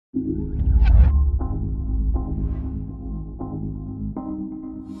Yeah,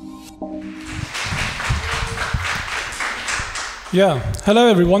 hello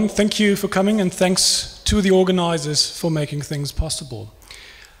everyone, thank you for coming and thanks to the organizers for making things possible.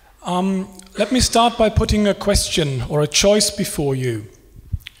 Let me start by putting a question or a choice before you.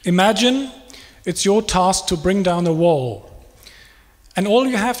 Imagine it's your task to bring down a wall, and all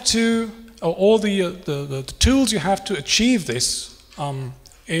you have to, or all the tools you have to achieve this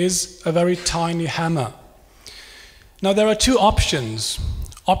is a very tiny hammer. Now there are two options.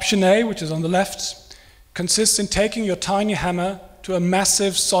 Option A, which is on the left, consists in taking your tiny hammer to a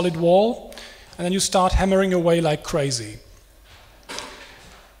massive solid wall, and then you start hammering away like crazy.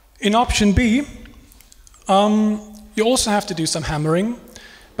 In option B, you also have to do some hammering,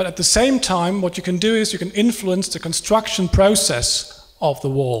 but at the same time, what you can do is you can influence the construction process of the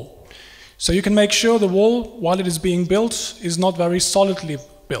wall. So you can make sure the wall, while it is being built, is not very solidly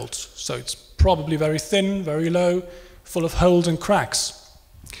built. So it's probably very thin, very low, full of holes and cracks.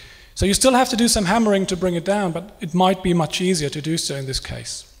 So you still have to do some hammering to bring it down, but it might be much easier to do so in this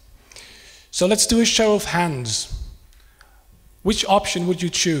case. So let's do a show of hands. Which option would you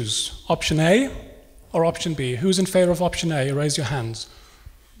choose? Option A or option B? Who's in favor of option A? Raise your hands.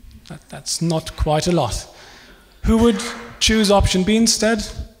 That's not quite a lot. Who would choose option B instead?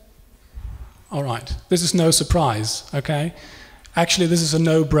 All right, this is no surprise, okay? Actually, this is a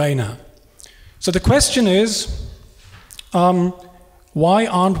no-brainer. So the question is, why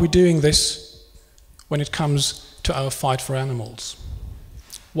aren't we doing this when it comes to our fight for animals?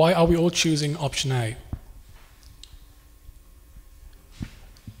 Why are we all choosing option A?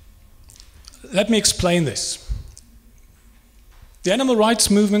 Let me explain this. The animal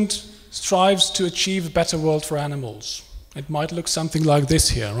rights movement strives to achieve a better world for animals. It might look something like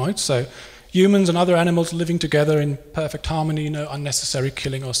this here, right? So humans and other animals living together in perfect harmony, no unnecessary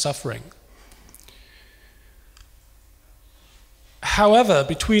killing or suffering. However,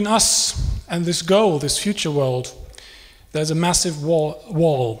 between us and this goal, this future world, there's a massive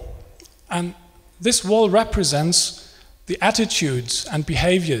wall. And this wall represents the attitudes and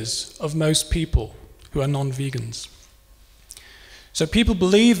behaviors of most people who are non-vegans. So people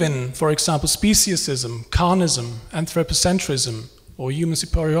believe in, for example, speciesism, carnism, anthropocentrism, or human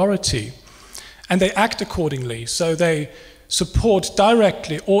superiority, and they act accordingly. So they support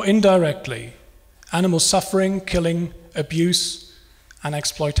directly or indirectly animal suffering, killing, abuse, and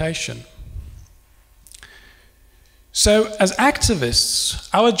exploitation. So as activists,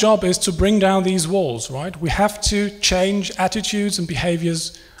 our job is to bring down these walls, right? We have to change attitudes and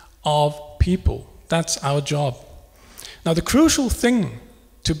behaviors of people. That's our job. Now the crucial thing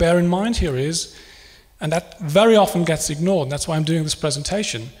to bear in mind here is, and that very often gets ignored, and that's why I'm doing this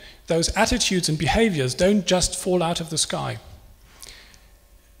presentation, those attitudes and behaviors don't just fall out of the sky.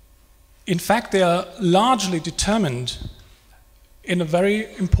 In fact, they are largely determined in a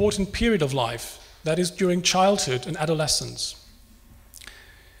very important period of life, that is during childhood and adolescence.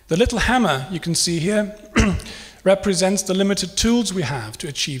 The little hammer you can see here represents the limited tools we have to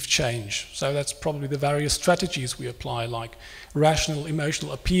achieve change. So that's probably the various strategies we apply, like rational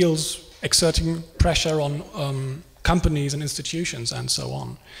emotional appeals, exerting pressure on companies and institutions, and so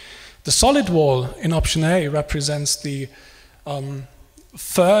on. The solid wall in option A represents the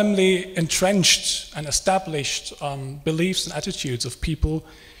firmly entrenched and established beliefs and attitudes of people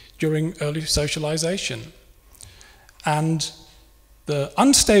during early socialization. And the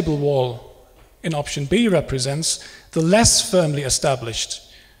unstable wall in option B represents the less firmly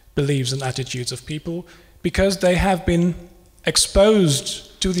established beliefs and attitudes of people, because they have been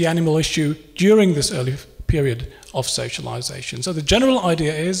exposed to the animal issue during this early period of socialization. So the general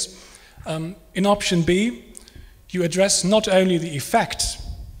idea is, in option B, you address not only the effect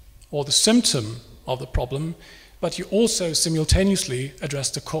or the symptom of the problem, but you also simultaneously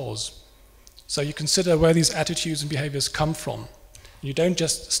address the cause. So you consider where these attitudes and behaviors come from. You don't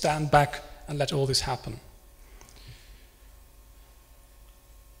just stand back and let all this happen.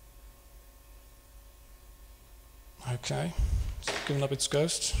 Okay, it's given up its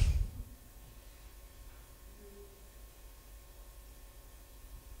ghost.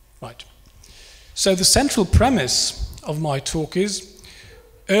 Right. So the central premise of my talk is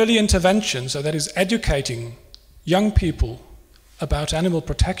early intervention, so that is educating young people about animal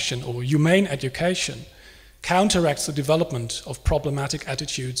protection or humane education, counteracts the development of problematic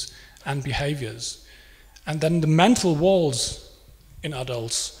attitudes and behaviors. And then the mental walls in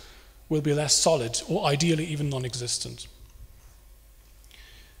adults will be less solid, or ideally even non-existent.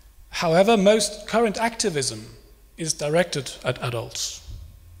 However, most current activism is directed at adults.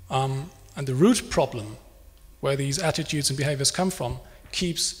 And the root problem, where these attitudes and behaviors come from,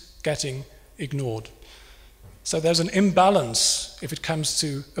 keeps getting ignored. So there's an imbalance if it comes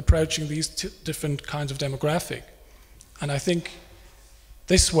to approaching these different kinds of demographic. And I think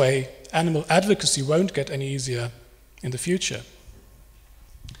this way, animal advocacy won't get any easier in the future.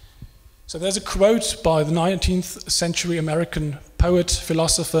 So there's a quote by the 19th century American poet,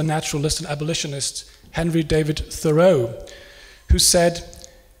 philosopher, naturalist, and abolitionist Henry David Thoreau, who said,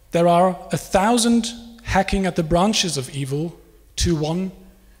 "There are 1,000 hacking at the branches of evil to one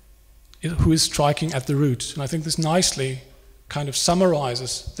who is striking at the root." And I think this nicely kind of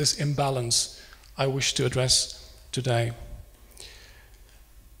summarizes this imbalance I wish to address today.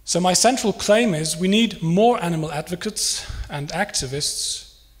 So my central claim is we need more animal advocates and activists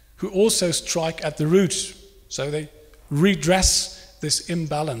who also strike at the root, so they redress this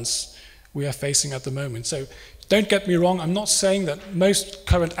imbalance we are facing at the moment. So don't get me wrong, I'm not saying that most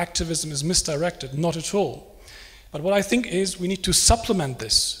current activism is misdirected, not at all. But what I think is we need to supplement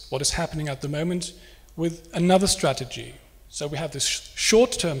this, what is happening at the moment, with another strategy. So we have this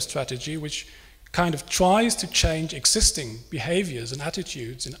short-term strategy which kind of tries to change existing behaviors and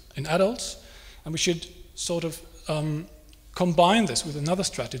attitudes in adults, and we should sort of combine this with another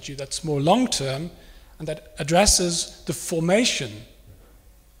strategy that's more long-term and that addresses the formation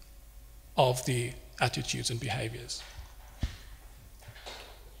of the attitudes and behaviors.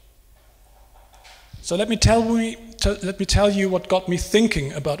 So let me tell you what got me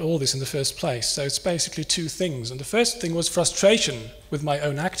thinking about all this in the first place. So it's basically two things. And the first thing was frustration with my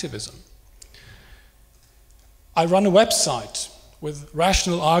own activism. I run a website with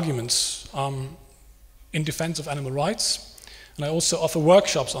rational arguments in defense of animal rights. And I also offer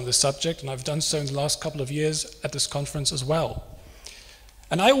workshops on this subject, and I've done so in the last couple of years at this conference as well.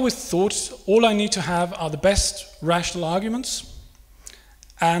 And I always thought all I need to have are the best rational arguments,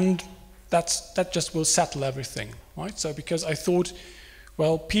 and that just will settle everything, right? So because I thought,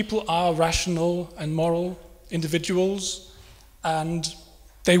 well, people are rational and moral individuals, and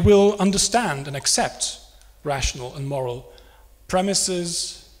they will understand and accept rational and moral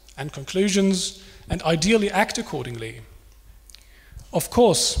premises and conclusions, and ideally act accordingly. Of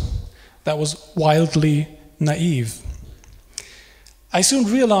course, that was wildly naive. I soon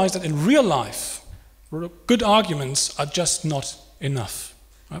realized that in real life, good arguments are just not enough,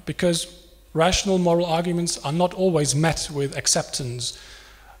 right? Because rational moral arguments are not always met with acceptance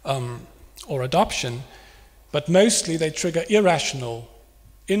or adoption, but mostly they trigger irrational,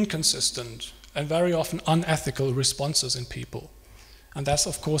 inconsistent, and very often unethical responses in people. And that's,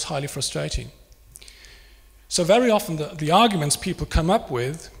 of course, highly frustrating. So very often the arguments people come up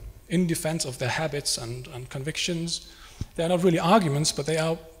with in defense of their habits and convictions, they're not really arguments, but they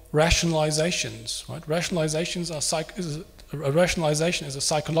are rationalizations. Right? Rationalization is a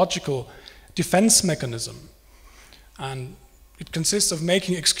psychological defense mechanism, and it consists of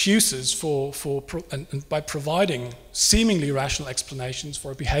making excuses and by providing seemingly rational explanations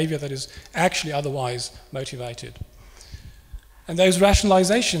for a behavior that is actually otherwise motivated. And those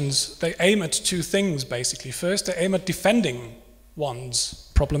rationalizations, they aim at two things, basically. First, they aim at defending one's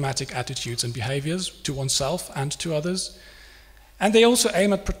problematic attitudes and behaviors to oneself and to others. And they also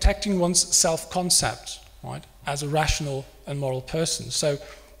aim at protecting one's self-concept, right, as a rational and moral person. So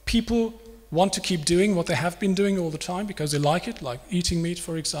people want to keep doing what they have been doing all the time because they like it, like eating meat,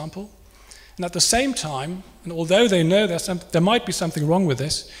 for example. And at the same time, and although they know there might be something wrong with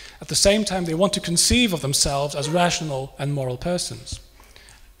this, at the same time they want to conceive of themselves as rational and moral persons.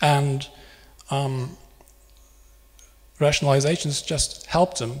 And rationalizations just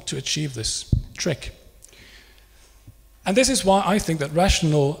help them to achieve this trick. And this is why I think that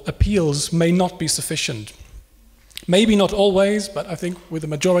rational appeals may not be sufficient. Maybe not always, but I think with the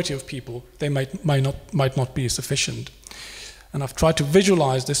majority of people, they might not be sufficient. And I've tried to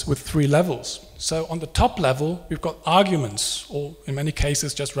visualize this with three levels. So on the top level, we've got arguments, or in many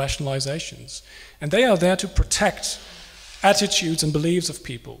cases, just rationalizations. And they are there to protect attitudes and beliefs of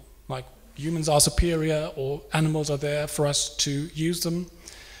people, like humans are superior or animals are there for us to use them.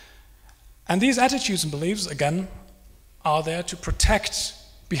 And these attitudes and beliefs, again, are there to protect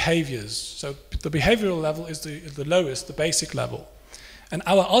behaviors. So the behavioral level is the lowest, the basic level. And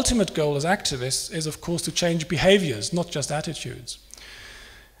our ultimate goal as activists is, of course, to change behaviors, not just attitudes.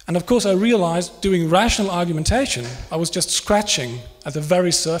 And of course, I realized doing rational argumentation, I was just scratching at the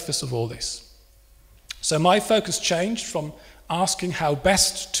very surface of all this. So my focus changed from asking how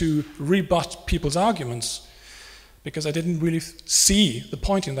best to rebut people's arguments, because I didn't really see the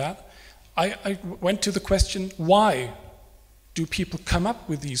point in that. I went to the question, why do people come up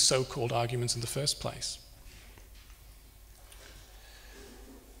with these so-called arguments in the first place?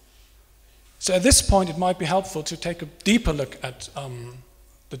 So at this point, it might be helpful to take a deeper look at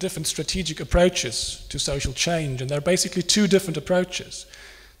the different strategic approaches to social change, and there are basically two different approaches.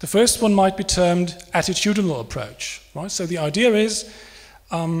 The first one might be termed attitudinal approach, right? So the idea is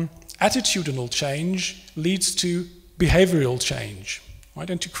attitudinal change leads to behavioral change,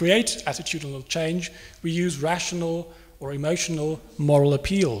 right? And to create attitudinal change, we use rational or emotional moral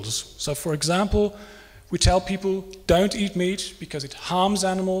appeals. So for example, we tell people don't eat meat because it harms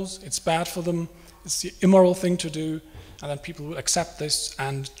animals, it's bad for them, it's the immoral thing to do, and then people will accept this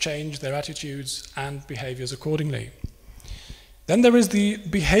and change their attitudes and behaviors accordingly. Then there is the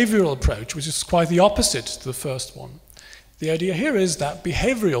behavioral approach, which is quite the opposite to the first one. The idea here is that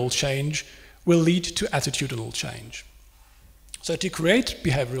behavioral change will lead to attitudinal change. So to create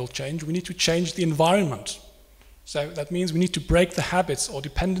behavioral change, we need to change the environment. So that means we need to break the habits or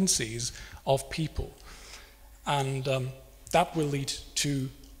dependencies of people. And that will lead to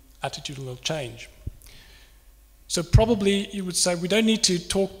attitudinal change. So probably you would say we don't need to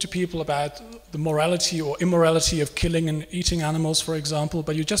talk to people about the morality or immorality of killing and eating animals, for example,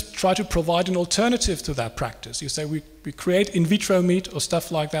 but you just try to provide an alternative to that practice. You say we create in vitro meat or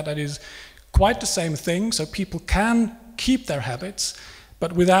stuff like that is quite the same thing, so people can keep their habits,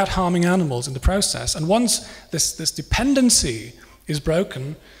 but without harming animals in the process. And once this dependency is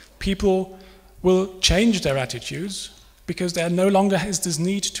broken, people will change their attitudes because there no longer is this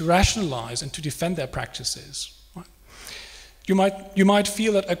need to rationalize and to defend their practices. You might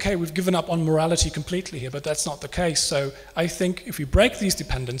feel that, okay, we've given up on morality completely here, but that's not the case. So I think if we break these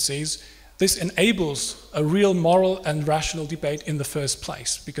dependencies, this enables a real moral and rational debate in the first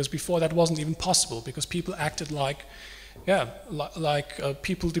place, because before that wasn't even possible, because people acted like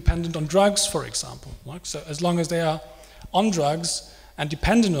people dependent on drugs, for example. So as long as they are on drugs and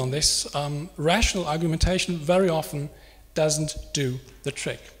dependent on this, rational argumentation very often doesn't do the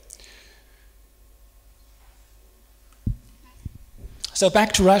trick. So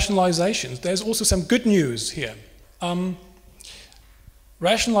back to rationalizations. There's also some good news here.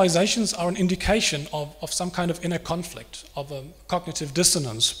 Rationalizations are an indication of some kind of inner conflict, of a cognitive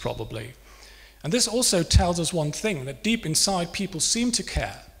dissonance, probably. And this also tells us one thing, that deep inside people seem to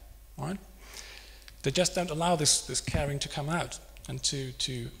care, right? They just don't allow this caring to come out and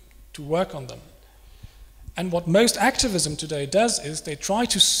to work on them. And what most activism today does is they try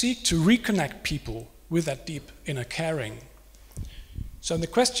to seek to reconnect people with that deep inner caring. So the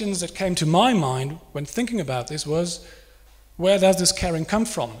questions that came to my mind when thinking about this was, where does this caring come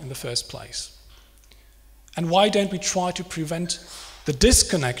from in the first place? And why don't we try to prevent the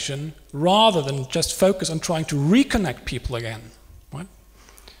disconnection rather than just focus on trying to reconnect people again? Right?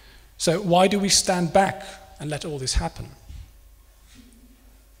 So why do we stand back and let all this happen?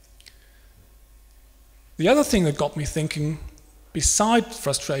 The other thing that got me thinking, beside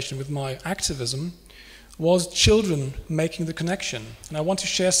frustration with my activism, was children making the connection. And I want to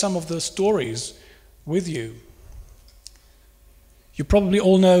share some of the stories with you. You probably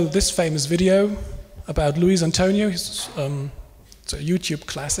all know this famous video about Luis Antonio. It's a YouTube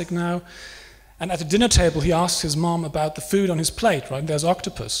classic now. And at the dinner table, he asks his mom about the food on his plate, right? There's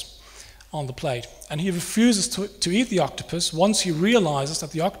octopus on the plate. And he refuses to eat the octopus once he realizes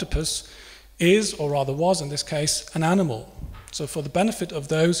that the octopus is, or rather was in this case, an animal. So for the benefit of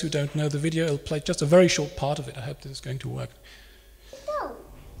those who don't know the video, I'll play just a very short part of it. I hope this is going to work. Então,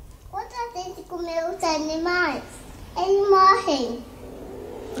 quando a gente comeu os animais, eles morrem.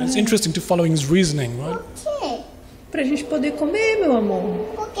 It's interesting to follow his reasoning, right? Por quê? Pra gente poder comer, meu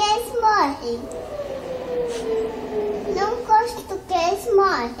amor. Porque eles morrem. Não gosto que eles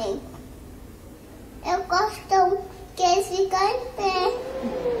morrem. Eu gosto que eles ficam em pé.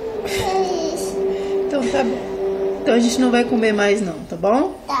 É isso. Então tá bom. Então a gente não vai comer mais não, tá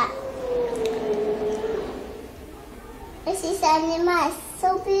bom? Tá. Esses animais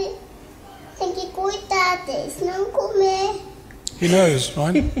tem que cuidar deles, não comer. He knows,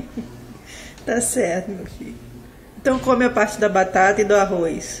 right? Tá certo, meu filho. Então come a parte da batata e do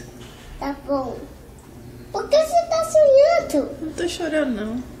arroz. Tá bom. Por que você tá sonhando? Não tô chorando,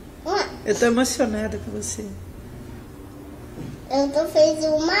 não. Eu tô emocionada com você. Eu tô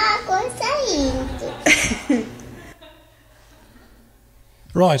fazendo uma coisa saindo.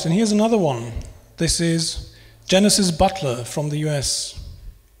 Right, and here's another one. This is Genesis Butler from the US.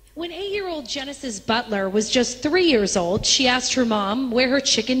 When 8-year-old Genesis Butler was just 3 years old, she asked her mom where her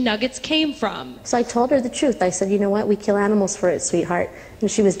chicken nuggets came from. So I told her the truth. I said, you know what, we kill animals for it, sweetheart. And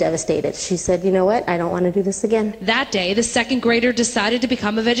she was devastated. She said, you know what, I don't want to do this again. That day, the second grader decided to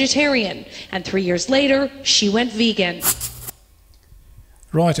become a vegetarian. And 3 years later, she went vegan.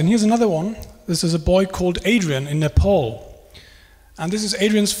 Right, and here's another one. This is a boy called Adrian in Nepal. And this is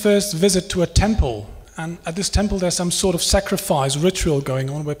Adrian's first visit to a temple. And at this temple there's some sort of sacrifice ritual going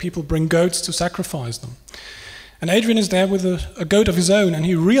on where people bring goats to sacrifice them. And Adrian is there with a goat of his own, and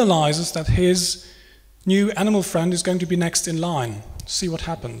he realizes that his new animal friend is going to be next in line. See what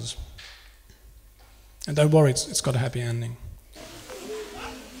happens. And don't worry, it's got a happy ending.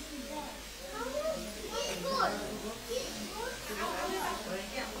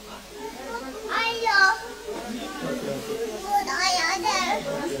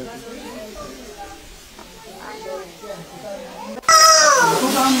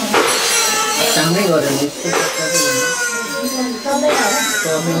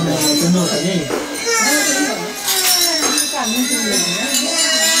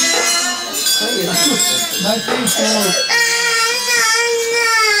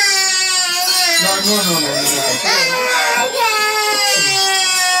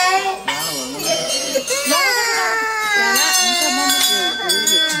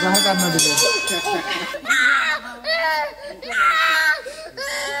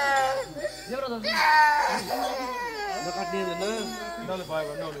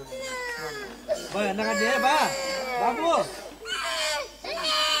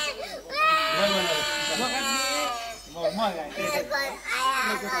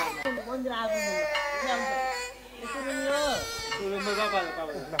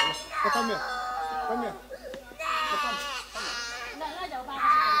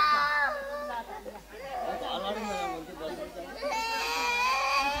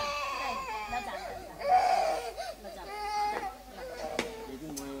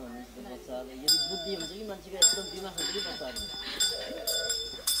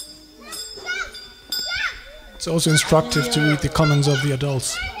 It's also instructive to read the comments of the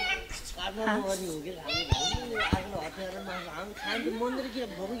adults.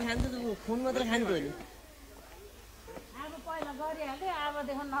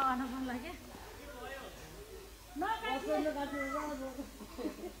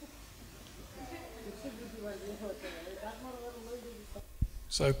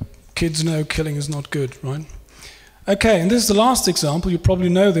 So kids know killing is not good, right? Okay, and this is the last example. You probably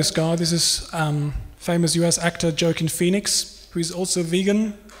know this guy. This is famous US actor Joaquin Phoenix, who is also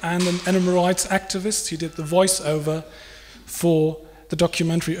vegan and an animal rights activist. He did the voiceover for the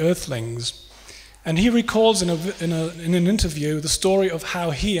documentary Earthlings. And he recalls in an interview the story of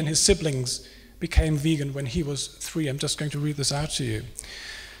how he and his siblings became vegan when he was 3. I'm just going to read this out to you.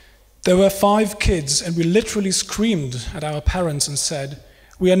 There were 5 kids, and we literally screamed at our parents and said,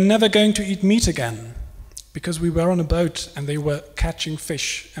 "We are never going to eat meat again." Because we were on a boat and they were catching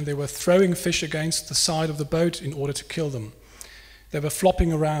fish and they were throwing fish against the side of the boat in order to kill them. They were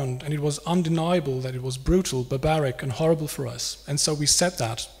flopping around, and it was undeniable that it was brutal, barbaric and horrible for us. And so we said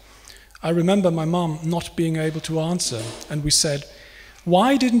that. I remember my mom not being able to answer, and we said,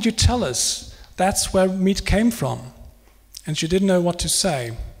 "Why didn't you tell us that's where meat came from?" And she didn't know what to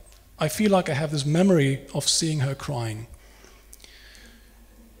say. I feel like I have this memory of seeing her crying.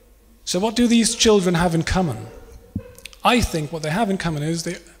 So what do these children have in common? I think what they have in common is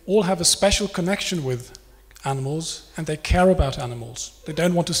they all have a special connection with animals, and they care about animals. They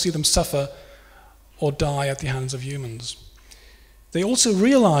don't want to see them suffer or die at the hands of humans. They also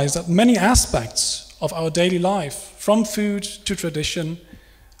realize that many aspects of our daily life, from food to tradition,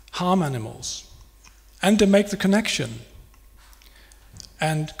 harm animals. And they make the connection.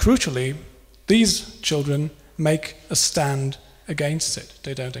 And crucially, these children make a stand against it.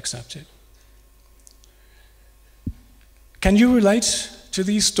 They don't accept it. Can you relate to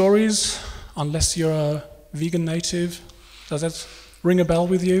these stories unless you're a vegan native? Does that ring a bell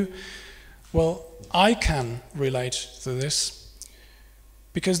with you? Well, I can relate to this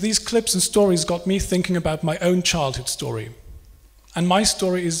because these clips and stories got me thinking about my own childhood story. And my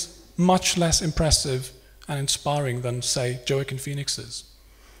story is much less impressive and inspiring than, say, Joaquin Phoenix's.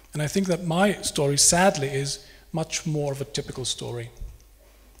 And I think that my story, sadly, is much more of a typical story.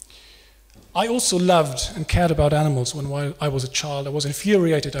 I also loved and cared about animals when I was a child. I was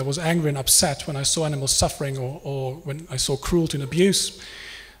infuriated, I was angry and upset when I saw animals suffering or when I saw cruelty and abuse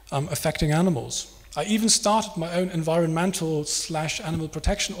affecting animals. I even started my own environmental/animal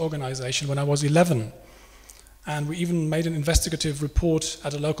protection organization when I was 11. And we even made an investigative report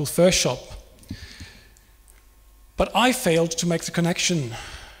at a local fur shop. But I failed to make the connection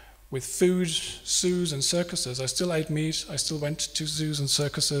with food, zoos and circuses. I still ate meat, I still went to zoos and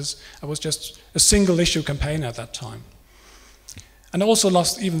circuses. I was just a single issue campaigner at that time. And I also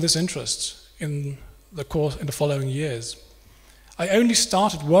lost even this interest in the following years. I only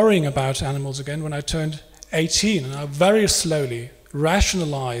started worrying about animals again when I turned 18, and I very slowly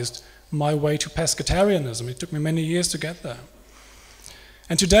rationalized my way to pescatarianism. It took me many years to get there.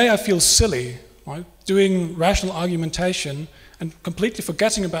 And today I feel silly, right, doing rational argumentation and completely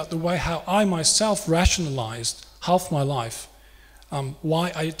forgetting about the way how I myself rationalized half my life,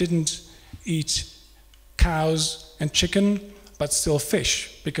 why I didn't eat cows and chicken, but still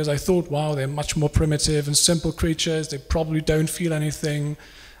fish, because I thought, wow, they're much more primitive and simple creatures, they probably don't feel anything.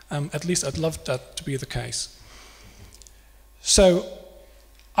 At least I'd love that to be the case. So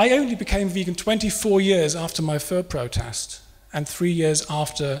I only became vegan 24 years after my fur protest, and 3 years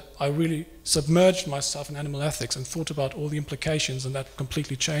after I really submerged myself in animal ethics and thought about all the implications, and that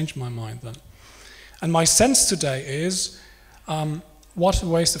completely changed my mind then. And my sense today is, what a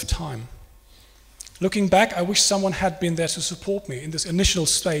waste of time. Looking back, I wish someone had been there to support me in this initial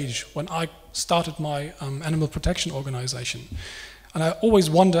stage when I started my animal protection organization. And I always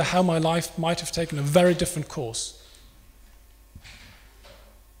wonder how my life might have taken a very different course.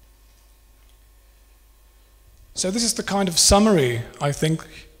 So this is the kind of summary, I think,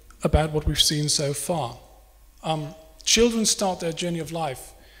 about what we've seen so far. Children start their journey of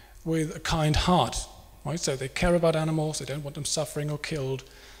life with a kind heart, right? So they care about animals, they don't want them suffering or killed.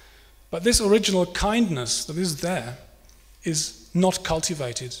 But this original kindness that is there is not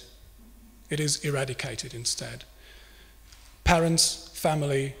cultivated. It is eradicated instead. Parents,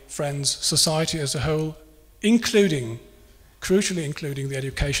 family, friends, society as a whole, crucially including the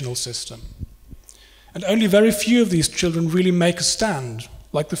educational system. And only very few of these children really make a stand,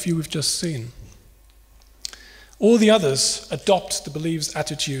 like the few we've just seen. All the others adopt the beliefs,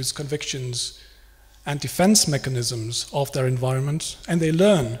 attitudes, convictions, and defense mechanisms of their environment, and they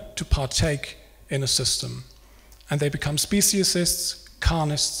learn to partake in a system. And they become speciesists,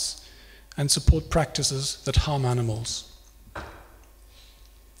 carnists, and support practices that harm animals.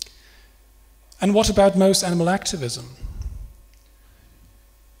 And what about most animal activism?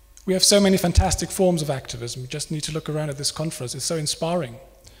 We have so many fantastic forms of activism. You just need to look around at this conference. It's so inspiring.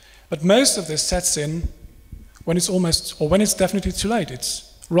 But most of this sets in when it's almost, or when it's definitely too late.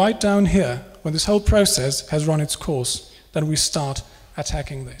 It's right down here, when this whole process has run its course, then we start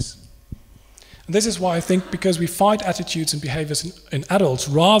attacking this. And this is why I think, because we fight attitudes and behaviors in adults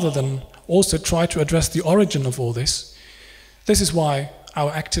rather than also try to address the origin of all this, this is why our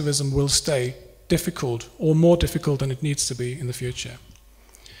activism will stay difficult, or more difficult than it needs to be in the future.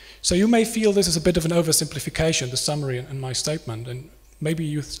 So you may feel this is a bit of an oversimplification, the summary in my statement, and maybe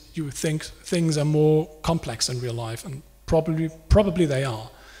you think things are more complex in real life, and probably they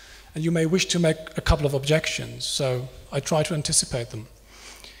are. And you may wish to make a couple of objections, so I try to anticipate them.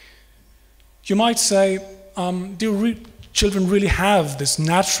 You might say, do children really have this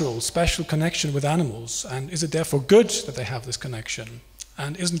natural, special connection with animals, and is it therefore good that they have this connection?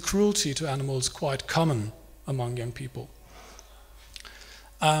 And isn't cruelty to animals quite common among young people?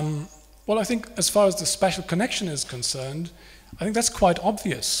 Well, I think as far as the special connection is concerned, I think that's quite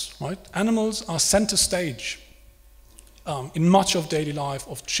obvious, right? Animals are center stage in much of daily life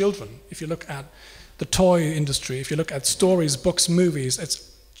of children. If you look at the toy industry, if you look at stories, books, movies,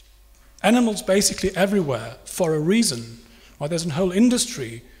 it's animals basically everywhere for a reason. Right? There's a whole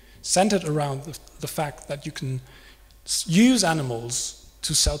industry centered around the fact that you can use animals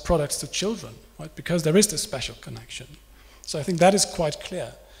to sell products to children, right? Because there is this special connection. So I think that is quite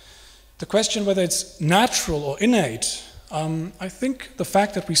clear. The question whether it's natural or innate, I think the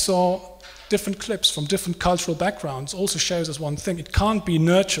fact that we saw different clips from different cultural backgrounds also shows us one thing. It can't be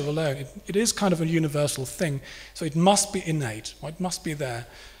nurture alone. It is kind of a universal thing. So it must be innate, right? It must be there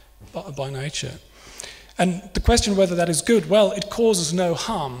by nature. And the question whether that is good, well, it causes no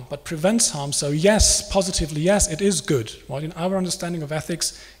harm, but prevents harm. So yes, positively, yes, it is good. Right? In our understanding of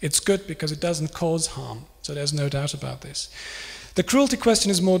ethics, it's good because it doesn't cause harm. So there's no doubt about this. The cruelty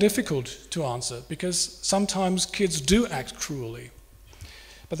question is more difficult to answer because sometimes kids do act cruelly.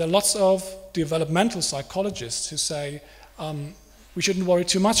 But there are lots of developmental psychologists who say we shouldn't worry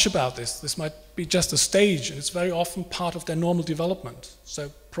too much about this. This might be just a stage, and it's very often part of their normal development.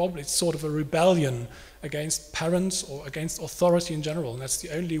 So probably it's sort of a rebellion against parents or against authority in general, and that's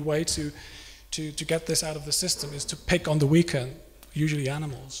the only way to get this out of the system is to pick on the weaker, usually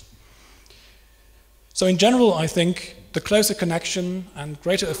animals. So in general, I think the closer connection and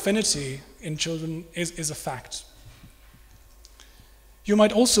greater affinity in children is a fact. You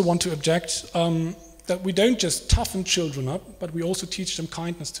might also want to object that we don't just toughen children up, but we also teach them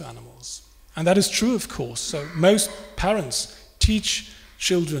kindness to animals. And that is true, of course. So most parents teach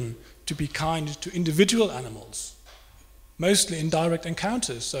children to be kind to individual animals, mostly in direct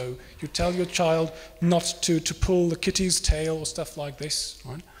encounters. So you tell your child not to pull the kitty's tail or stuff like this,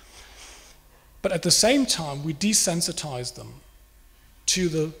 right? But at the same time, we desensitize them to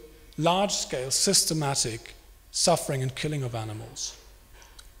the large-scale, systematic suffering and killing of animals.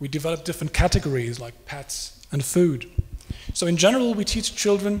 We develop different categories like pets and food. So in general, we teach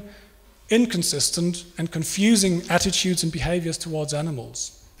children inconsistent and confusing attitudes and behaviors towards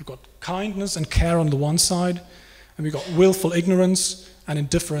animals. We've got kindness and care on the one side, and we've got willful ignorance and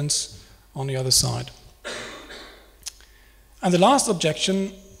indifference on the other side. And the last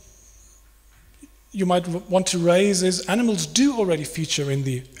objection you might want to raise is animals do already feature in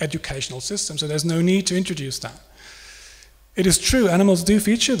the educational system, so there's no need to introduce that. It is true, animals do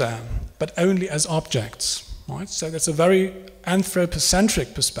feature there, but only as objects. Right? So that's a very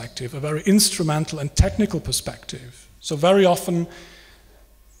anthropocentric perspective, a very instrumental and technical perspective. So very often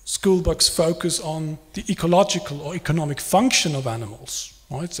school books focus on the ecological or economic function of animals.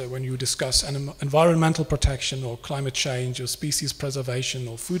 Right? So when you discuss environmental protection or climate change or species preservation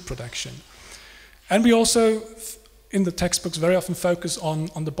or food protection. And we also, in the textbooks, very often focus on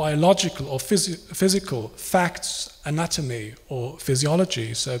the biological or physical facts, anatomy or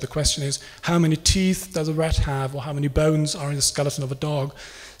physiology. So the question is, how many teeth does a rat have, or how many bones are in the skeleton of a dog?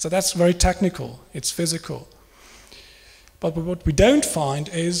 So that's very technical, it's physical. But what we don't find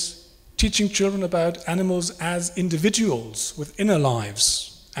is teaching children about animals as individuals with inner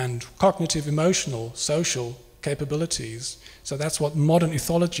lives and cognitive, emotional, social capabilities. So that's what modern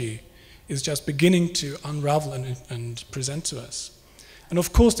ethology is just beginning to unravel and present to us. And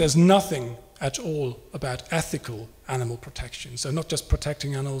of course, there's nothing at all about ethical animal protection. So not just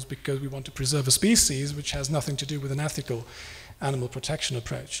protecting animals because we want to preserve a species, which has nothing to do with an ethical animal protection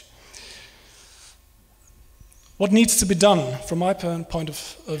approach. What needs to be done, from my point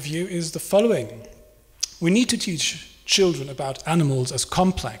of view, is the following. We need to teach children about animals as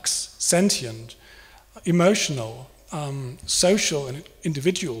complex, sentient, emotional, social and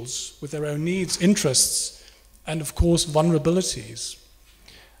individuals with their own needs, interests, and of course vulnerabilities,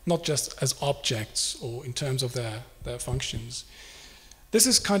 not just as objects or in terms of their functions. This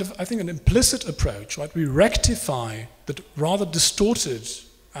is kind of, I think, an implicit approach, right? We rectify the rather distorted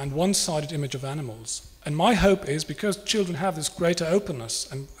and one-sided image of animals. And my hope is, because children have this greater openness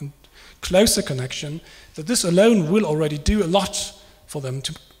and closer connection, that this alone will already do a lot for them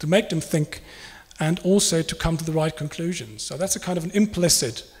to make them think and also to come to the right conclusions. So that's a kind of an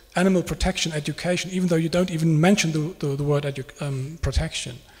implicit animal protection education, even though you don't even mention the word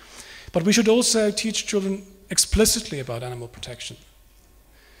protection. But we should also teach children explicitly about animal protection.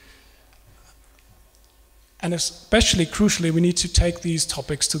 And especially crucially, we need to take these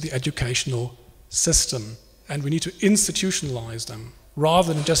topics to the educational system, and we need to institutionalize them,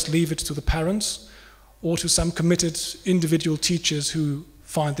 rather than just leave it to the parents or to some committed individual teachers who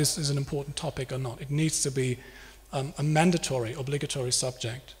find this is an important topic or not. It needs to be a mandatory, obligatory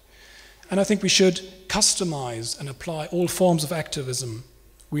subject. And I think we should customize and apply all forms of activism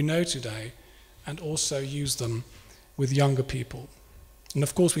we know today and also use them with younger people. And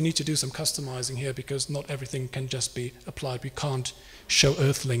of course we need to do some customizing here because not everything can just be applied. We can't show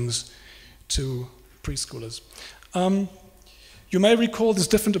earthlings to preschoolers. You may recall there's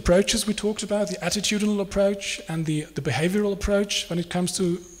different approaches we talked about, the attitudinal approach and the behavioral approach when it comes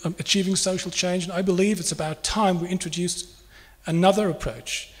to achieving social change. And I believe it's about time we introduced another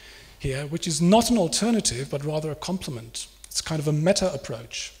approach here, which is not an alternative, but rather a complement. It's kind of a meta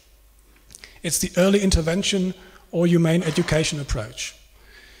approach. It's the early intervention or humane education approach.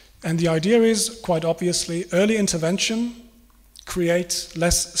 And the idea is, quite obviously, early intervention creates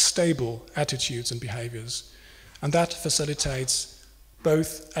less stable attitudes and behaviors. And that facilitates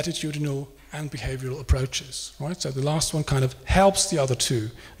both attitudinal and behavioral approaches, right? So the last one kind of helps the other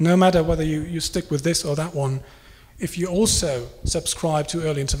two. No matter whether you stick with this or that one, if you also subscribe to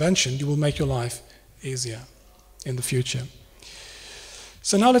early intervention, you will make your life easier in the future.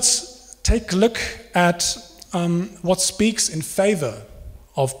 So now let's take a look at what speaks in favor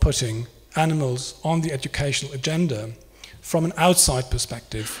of putting animals on the educational agenda from an outside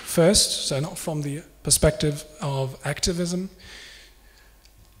perspective. First, so not from the perspective of activism.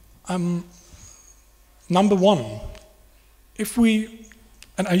 Number one, if we,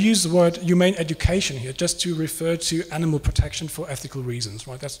 and I use the word humane education here just to refer to animal protection for ethical reasons,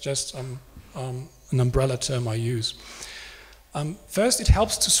 right? That's just an umbrella term I use. First, it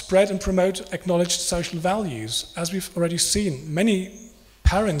helps to spread and promote acknowledged social values. As we've already seen, many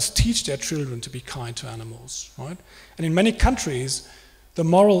parents teach their children to be kind to animals, right? And in many countries, the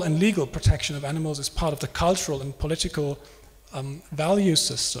moral and legal protection of animals is part of the cultural and political value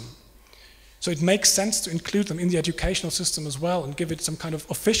system. So it makes sense to include them in the educational system as well and give it some kind of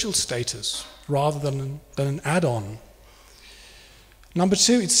official status rather than an add-on. Number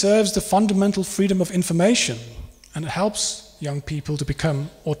two, it serves the fundamental freedom of information and it helps young people to become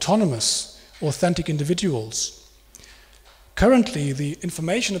autonomous, authentic individuals. currently the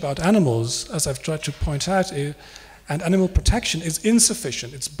information about animals, as I've tried to point out, and animal protection is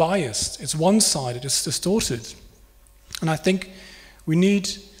insufficient, it's biased, it's one-sided, it's distorted. And I think we need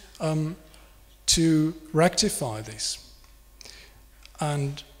to rectify this.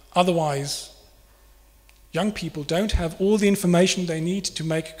 And otherwise, young people don't have all the information they need to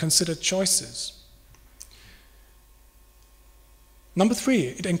make considered choices. Number 3,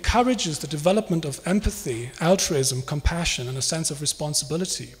 it encourages the development of empathy, altruism, compassion, and a sense of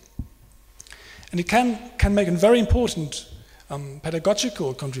responsibility. And it can make a very important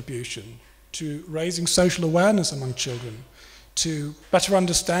pedagogical contribution to raising social awareness among children, to better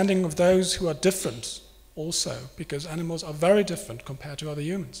understanding of those who are different also, because animals are very different compared to other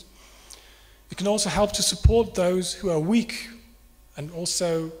humans. It can also help to support those who are weak, and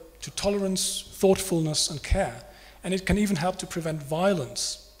also to tolerance, thoughtfulness, and care. And it can even help to prevent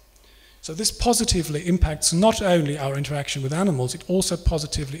violence. So this positively impacts not only our interaction with animals, it also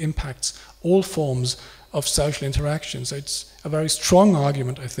positively impacts all forms of social interaction. So it's a very strong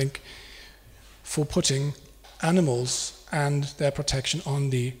argument, I think, for putting animals and their protection on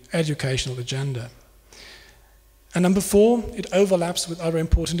the educational agenda. And number 4, it overlaps with other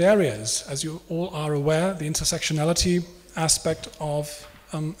important areas. As you all are aware, the intersectionality aspect of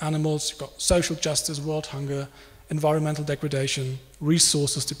animals, you've got social justice, world hunger, environmental degradation,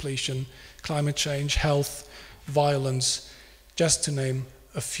 resources depletion, climate change, health, violence, just to name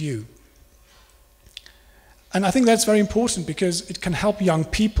a few. And I think that's very important because it can help young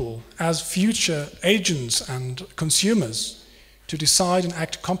people as future agents and consumers to decide and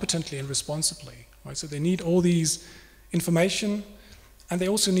act competently and responsibly. Right? So they need all these information, and they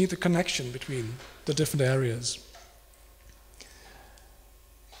also need the connection between the different areas.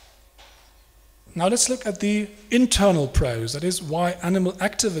 Now let's look at the internal pros, that is why animal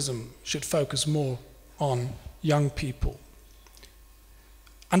activism should focus more on young people.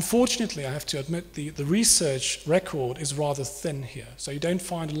 Unfortunately, I have to admit, the research record is rather thin here, so you don't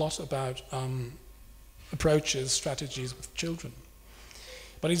find a lot about approaches, strategies with children.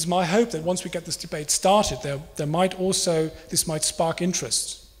 But it's my hope that once we get this debate started, this might spark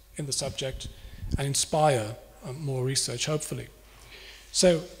interest in the subject and inspire more research, hopefully.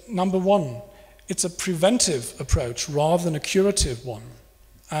 So, number 1, it's a preventive approach rather than a curative one.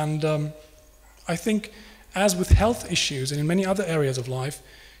 And I think, as with health issues and in many other areas of life,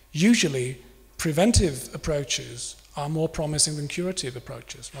 usually preventive approaches are more promising than curative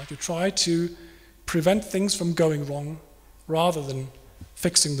approaches. Right? You try to prevent things from going wrong rather than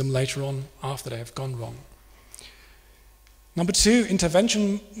fixing them later on after they have gone wrong. Number 2,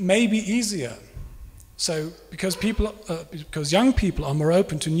 intervention may be easier. So because young people are more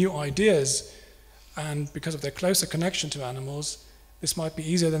open to new ideas, and because of their closer connection to animals, this might be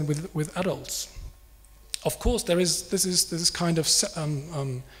easier than with adults. Of course, this is kind of set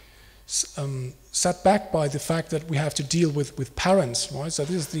back by the fact that we have to deal with parents, right? So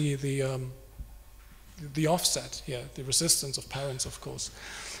this is the offset here, the resistance of parents, of course.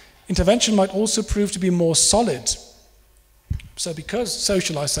 Intervention might also prove to be more solid. So because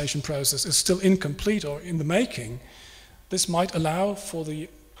socialization process is still incomplete or in the making, this might allow for the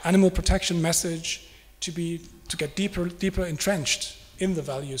animal protection message to get deeper entrenched in the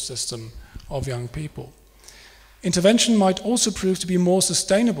value system of young people. Intervention might also prove to be more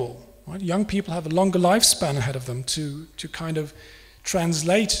sustainable. Right? Young people have a longer lifespan ahead of them to kind of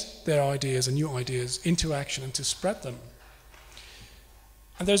translate their ideas and new ideas into action and to spread them.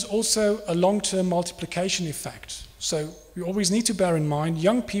 And there's also a long-term multiplication effect. So we always need to bear in mind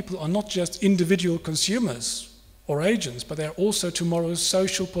young people are not just individual consumers or agents, but they're also tomorrow's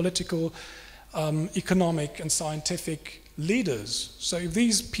social, political, economic and scientific leaders. So if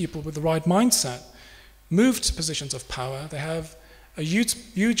these people with the right mindset move to positions of power, they have a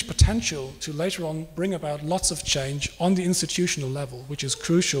huge potential to later on bring about lots of change on the institutional level, which is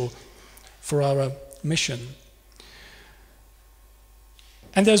crucial for our mission.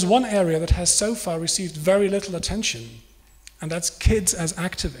 And there's one area that has so far received very little attention, and that's kids as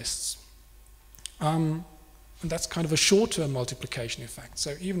activists. And that's kind of a short-term multiplication effect.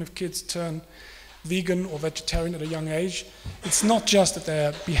 So even if kids turn vegan or vegetarian at a young age, it's not just that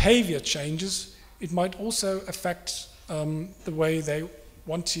their behavior changes, it might also affect the way they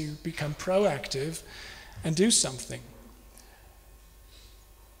want to become proactive and do something.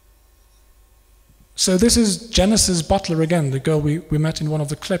 So this is Genesis Butler again, the girl we met in one of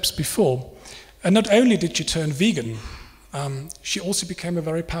the clips before. And not only did she turn vegan, she also became a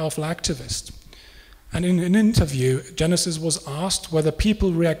very powerful activist. And in an interview, Genesis was asked whether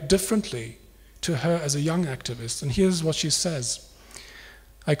people react differently to her as a young activist. And here's what she says,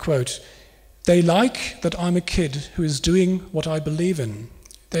 I quote, They like that I'm a kid who is doing what I believe in.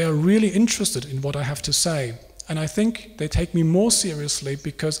 They are really interested in what I have to say. And I think they take me more seriously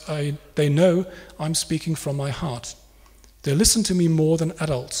because they know I'm speaking from my heart. They listen to me more than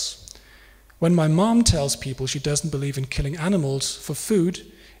adults. When my mom tells people she doesn't believe in killing animals for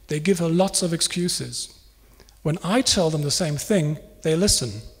food, they give her lots of excuses. When I tell them the same thing, they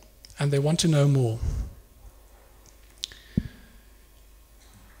listen and they want to know more.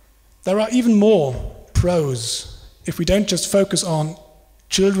 There are even more pros if we don't just focus on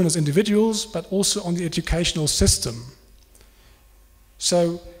children as individuals, but also on the educational system.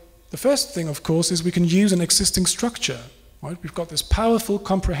 So the first thing, of course, is we can use an existing structure. Right? We've got this powerful,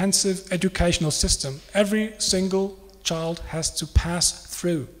 comprehensive educational system. Every single child has to pass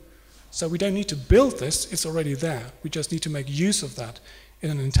through. So we don't need to build this, it's already there. We just need to make use of that in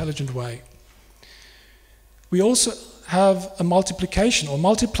an intelligent way. We also have a multiplication or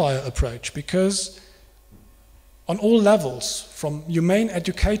multiplier approach, because on all levels, from humane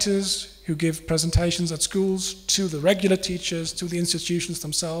educators who give presentations at schools, to the regular teachers, to the institutions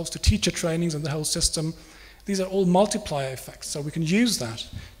themselves, to teacher trainings and the whole system, these are all multiplier effects. So we can use that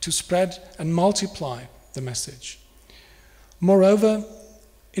to spread and multiply the message. Moreover,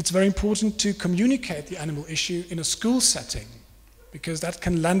 it's very important to communicate the animal issue in a school setting, because that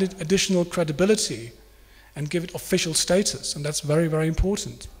can lend it additional credibility and give it official status, and that's very, very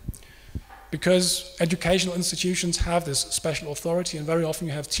important. Because educational institutions have this special authority, and very often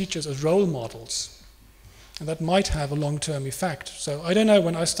you have teachers as role models, and that might have a long-term effect. So I don't know,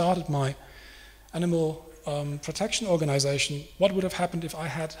 when I started my animal protection organization, what would have happened if I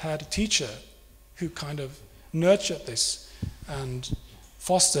had had a teacher who kind of nurtured this and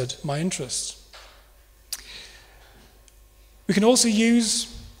fostered my interests. We can also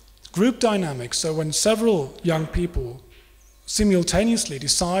use group dynamics. So when several young people simultaneously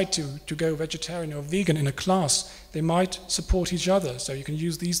decide to go vegetarian or vegan in a class, they might support each other. So you can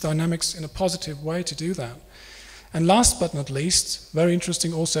use these dynamics in a positive way to do that. And last but not least, very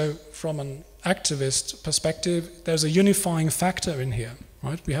interesting also from an activist perspective, there's a unifying factor in here.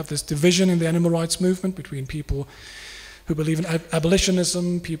 Right? We have this division in the animal rights movement between people who believe in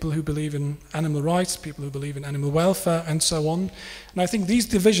abolitionism, people who believe in animal rights, people who believe in animal welfare, and so on. And I think these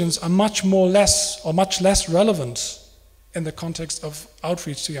divisions are much less relevant in the context of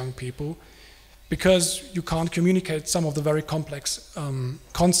outreach to young people, because you can't communicate some of the very complex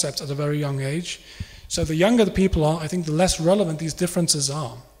concepts at a very young age. So the younger the people are, I think the less relevant these differences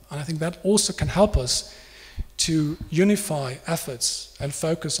are. And I think that also can help us to unify efforts and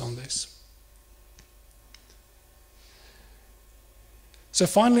focus on this. So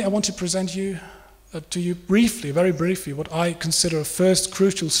finally, I want to present to you briefly, very briefly, what I consider a first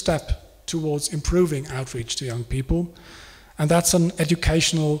crucial step towards improving outreach to young people, and that's an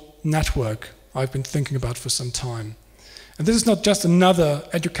educational network I've been thinking about for some time. And this is not just another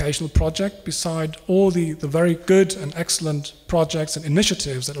educational project beside all the very good and excellent projects and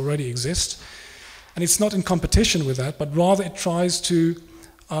initiatives that already exist. And it's not in competition with that, but rather it tries to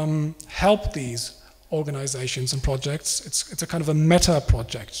help these organizations and projects. It's a kind of a meta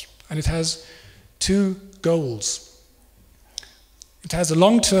project, and it has two goals. It has a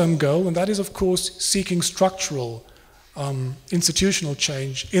long-term goal, and that is, of course, seeking structural institutional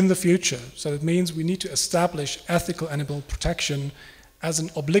change in the future. So that means we need to establish ethical animal protection as an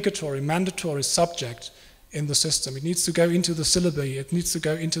obligatory, mandatory subject in the system. It needs to go into the syllabi, it needs to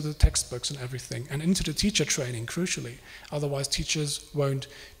go into the textbooks and everything, and into the teacher training, crucially. Otherwise, teachers won't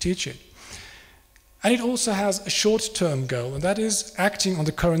teach it. And it also has a short-term goal, and that is acting on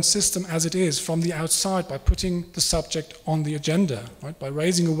the current system as it is from the outside by putting the subject on the agenda, right? By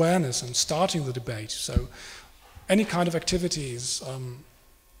raising awareness and starting the debate. So any kind of activities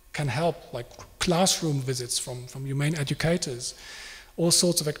can help, like classroom visits from humane educators, all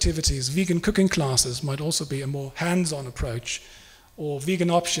sorts of activities. Vegan cooking classes might also be a more hands-on approach, or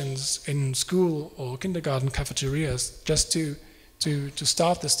vegan options in school or kindergarten cafeterias, just to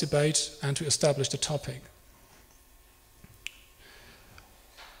start this debate and to establish the topic.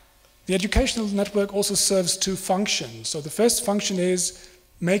 The educational network also serves two functions. So the first function is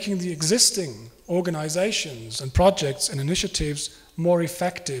making the existing organizations and projects and initiatives more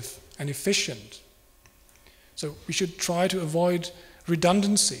effective and efficient. So we should try to avoid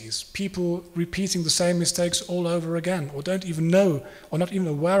redundancies, people repeating the same mistakes all over again, or don't even know, or not even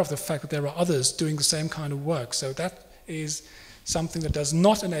aware of the fact that there are others doing the same kind of work. So that is something that does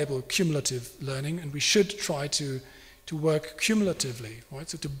not enable cumulative learning, and we should try to work cumulatively, right?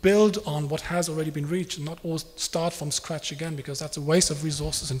 So to build on what has already been reached and not all start from scratch again, because that's a waste of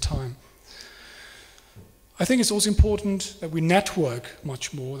resources and time. I think it's also important that we network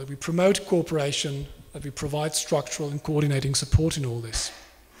much more, that we promote cooperation, that we provide structural and coordinating support in all this.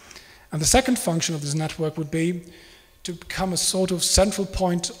 And the second function of this network would be to become a sort of central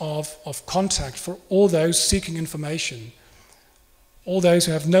point of contact for all those seeking information, all those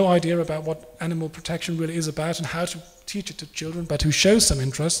who have no idea about what animal protection really is about and how to teach it to children, but who show some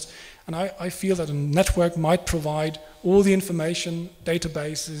interest. And I feel that a network might provide all the information,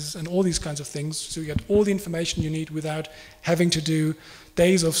 databases, and all these kinds of things, so you get all the information you need without having to do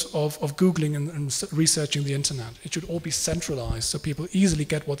days of Googling and researching the internet. It should all be centralized so people easily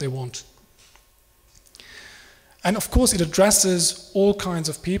get what they want. And of course, it addresses all kinds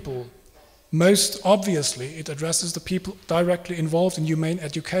of people. Most obviously, it addresses the people directly involved in humane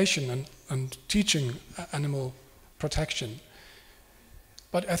education and teaching animal protection.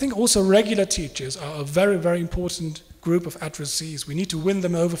 But I think also regular teachers are a very, very important group of addressees. We need to win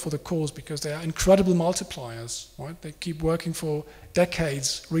them over for the cause because they are incredible multipliers, right? They keep working for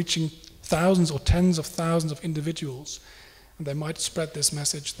decades, reaching thousands or tens of thousands of individuals, and they might spread this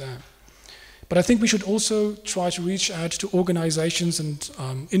message there. But I think we should also try to reach out to organizations and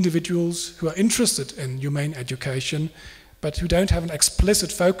individuals who are interested in humane education, but who don't have an explicit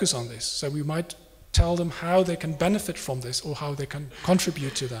focus on this. So we might tell them how they can benefit from this or how they can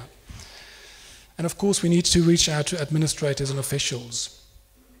contribute to that. And of course, we need to reach out to administrators and officials.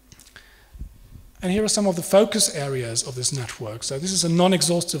 And here are some of the focus areas of this network. So this is a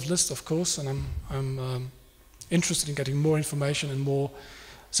non-exhaustive list, of course, and I'm interested in getting more information and more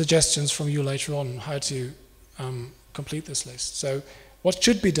suggestions from you later on how to complete this list. So what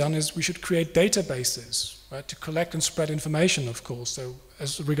should be done is we should create databases, right, to collect and spread information, of course. So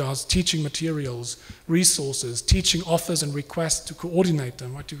as regards teaching materials, resources, teaching offers and requests, to coordinate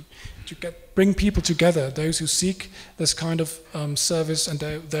them, right, to bring people together, those who seek this kind of service and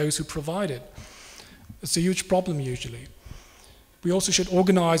those who provide it. It's a huge problem usually. We also should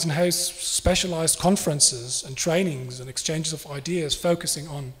organize and host specialized conferences and trainings and exchanges of ideas focusing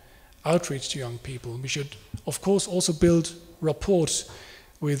on outreach to young people. We should, of course, also build rapport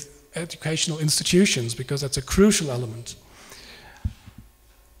with educational institutions because that's a crucial element.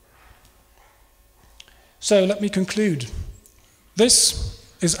 So let me conclude. This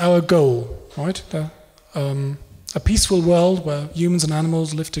is our goal, right? A peaceful world where humans and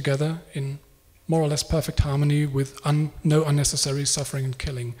animals live together in more or less perfect harmony with no unnecessary suffering and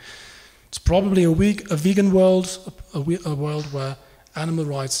killing. It's probably a vegan world, a world where animal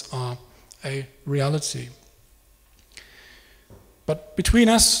rights are a reality. But between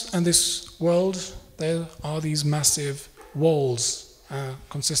us and this world, there are these massive walls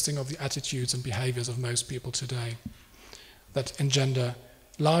consisting of the attitudes and behaviors of most people today that engender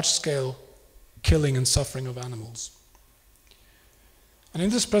large-scale killing and suffering of animals. And in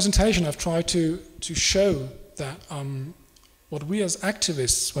this presentation, I've tried to show that what we as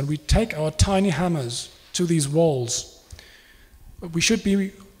activists, when we take our tiny hammers to these walls, we should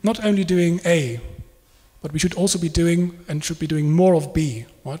be not only doing A, but we should also be doing, and should be doing more of B,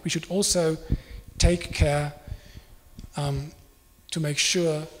 right? We should also take care to make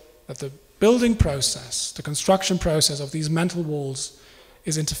sure that the building process, the construction process of these mental walls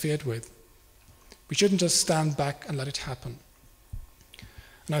is interfered with. We shouldn't just stand back and let it happen.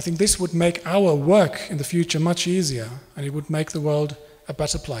 And I think this would make our work in the future much easier, and it would make the world a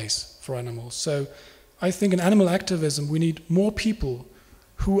better place for animals. So I think in animal activism we need more people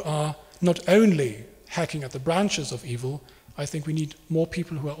who are not only hacking at the branches of evil, I think we need more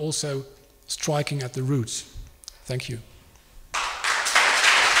people who are also striking at the roots. Thank you.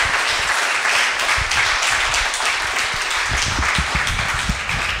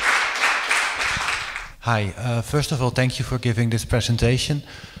 Hi, first of all, thank you for giving this presentation.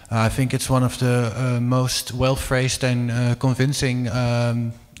 I think it's one of the most well-phrased and convincing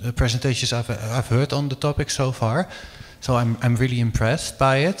presentations I've heard on the topic so far. So I'm really impressed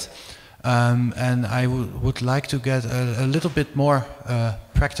by it. And I would like to get a little bit more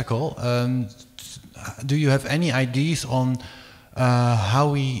practical. Do you have any ideas on how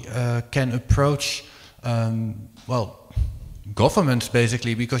we can approach, well, governments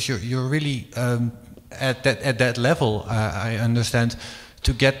basically, because you're really at that level, I understand,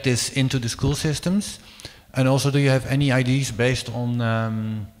 to get this into the school systems? And also, do you have any ideas based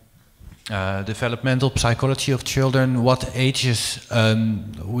on developmental psychology of children, what ages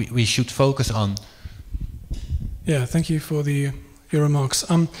we should focus on? Yeah, thank you for your remarks.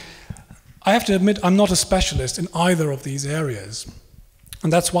 I have to admit I'm not a specialist in either of these areas.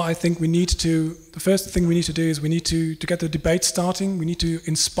 And that's why I think the first thing we need to do is we need to get the debate starting. We need to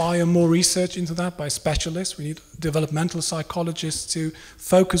inspire more research into that by specialists. We need developmental psychologists to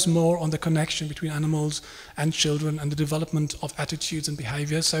focus more on the connection between animals and children and the development of attitudes and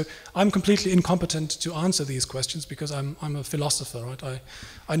behavior. So I'm completely incompetent to answer these questions because I'm a philosopher, right?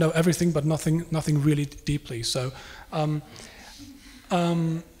 I know everything but nothing really deeply. So.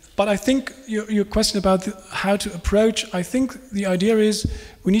 But I think your question about how to approach, I think the idea is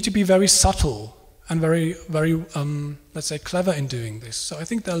we need to be very subtle and very, let's say, clever in doing this. So I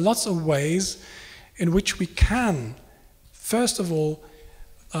think there are lots of ways in which we can, first of all,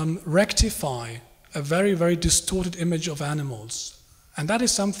 rectify a very, very distorted image of animals. And that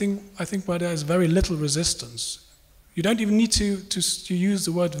is something, I think, where there is very little resistance. You don't even need to use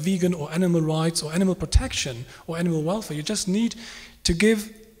the word vegan or animal rights or animal protection or animal welfare. You just need to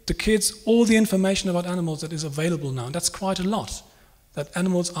give the kids all the information about animals that is available now. And that's quite a lot. That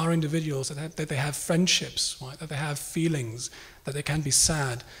animals are individuals, that they have friendships, right? That they have feelings, that they can be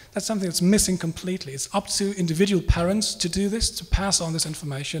sad. That's something that's missing completely. It's up to individual parents to do this, to pass on this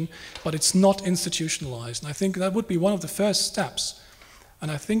information, but it's not institutionalized. And I think that would be one of the first steps. And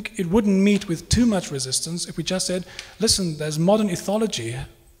I think it wouldn't meet with too much resistance if we just said, listen, there's modern ethology,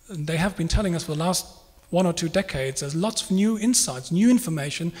 and they have been telling us for the last 1 or 2 decades, there's lots of new insights, new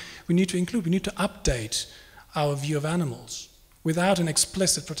information we need to include. We need to update our view of animals without an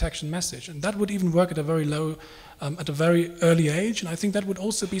explicit protection message. And that would even work at a very low, at a very early age. And I think that would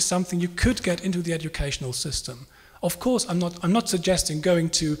also be something you could get into the educational system. Of course, I'm not suggesting going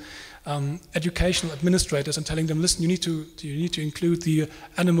to educational administrators and telling them, listen, you need to include the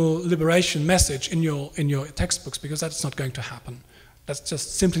animal liberation message in your textbooks, because that's not going to happen. That's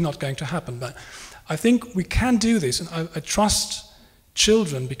just simply not going to happen. But I think we can do this, and I trust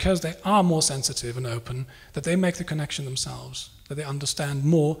children, because they are more sensitive and open, that they make the connection themselves, that they understand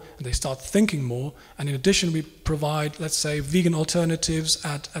more and they start thinking more. And in addition, we provide, let's say, vegan alternatives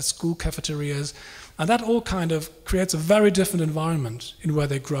at school cafeterias, and that all kind of creates a very different environment in where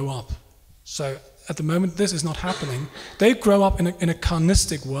they grow up. So at the moment, this is not happening. They grow up in a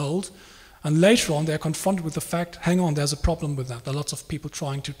carnistic world, and later on they're confronted with the fact, hang on, there's a problem with that. There are lots of people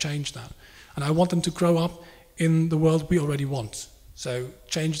trying to change that. And I want them to grow up in the world we already want. So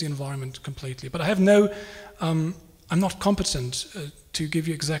change the environment completely. But I have I'm not competent to give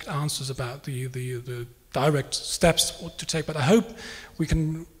you exact answers about the direct steps to take, but I hope we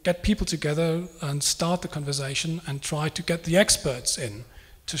can get people together and start the conversation and try to get the experts in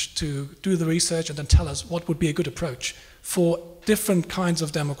to do the research and then tell us what would be a good approach for different kinds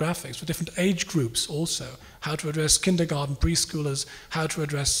of demographics, for different age groups also, how to address kindergarten, preschoolers, how to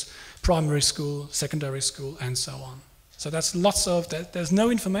address primary school, secondary school, and so on. So that's there's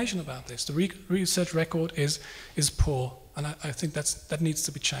no information about this. The research record is poor, and I think that needs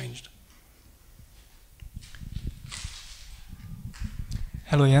to be changed.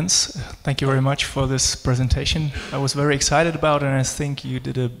 Hello Jens, thank you very much for this presentation. I was very excited about it, and I think you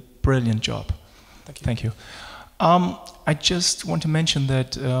did a brilliant job. Thank you. I just want to mention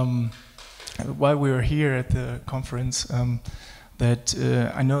that while we were here at the conference, that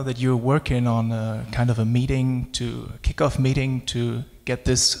I know that you're working on a kind of a kickoff meeting to get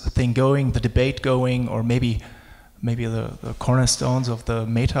this thing going, the debate going, or maybe the cornerstones of the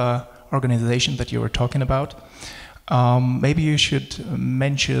meta organization that you were talking about. Maybe you should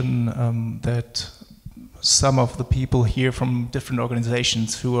mention that some of the people here from different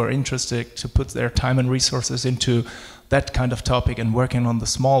organizations who are interested to put their time and resources into that kind of topic and working on the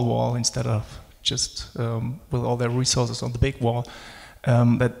small wall instead of just with all their resources on the big wall,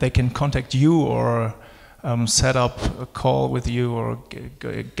 that they can contact you or set up a call with you or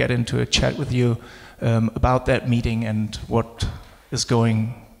get into a chat with you about that meeting and what is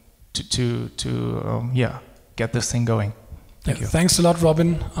going to get this thing going. Thank you. Thanks a lot,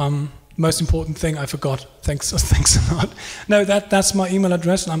 Robin. Most important thing I forgot. Thanks a lot. No, that's my email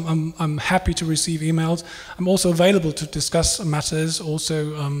address, and I'm happy to receive emails. I'm also available to discuss matters,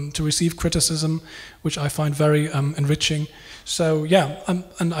 also to receive criticism, which I find very enriching. So yeah,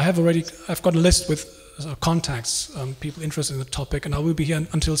 and I've got a list with contacts, people interested in the topic, and I will be here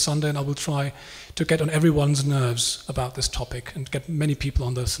until Sunday, and I will try to get on everyone's nerves about this topic and get many people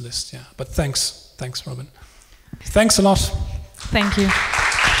on this list. Yeah, but thanks, Robin. Thanks a lot. Thank you.